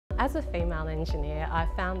As a female engineer, I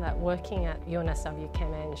found that working at UNSW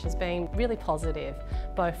Chem Eng has been really positive,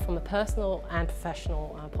 both from a personal and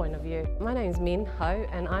professional point of view. My name is Min Ho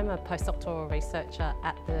and I'm a postdoctoral researcher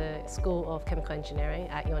at the School of Chemical Engineering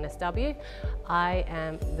at UNSW. I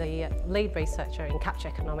am the lead researcher in capture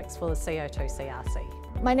economics for the CO2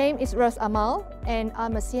 CRC. My name is Rose Amal and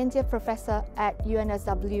I'm a Scientia Professor at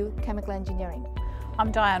UNSW Chemical Engineering.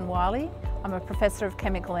 I'm Diane Wiley. I'm a Professor of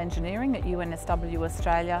Chemical Engineering at UNSW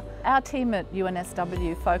Australia. Our team at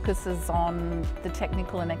UNSW focuses on the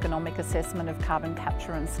technical and economic assessment of carbon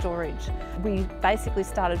capture and storage. We basically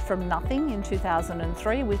started from nothing in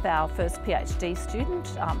 2003 with our first PhD student,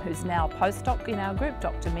 who's now a postdoc in our group,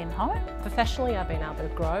 Dr. Min Ho. Professionally, I've been able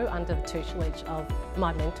to grow under the tutelage of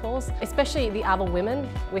my mentors, especially the other women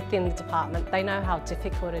within the department. They know how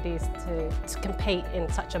difficult it is to compete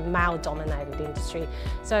in such a male-dominated industry.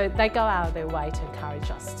 So they go out of their way to encourage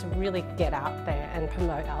us to really get out there and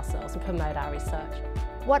promote ourselves and promote our research.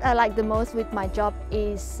 What I like the most with my job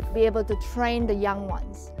is be able to train the young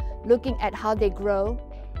ones, looking at how they grow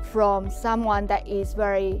from someone that is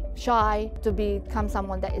very shy to become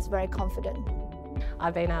someone that is very confident.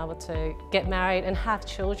 I've been able to get married and have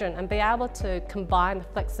children and be able to combine the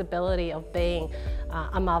flexibility of being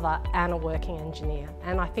a mother and a working engineer.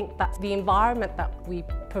 And I think that's the environment that we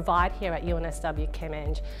provide here at UNSW Chem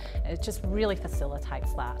Eng. It just really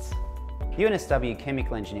facilitates that. UNSW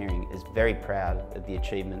Chemical Engineering is very proud of the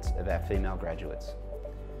achievements of our female graduates.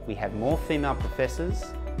 We have more female professors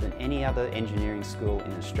than any other engineering school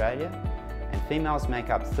in Australia, and females make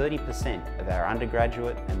up 30% of our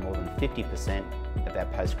undergraduate and more than 50% of our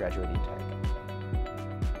postgraduate intake.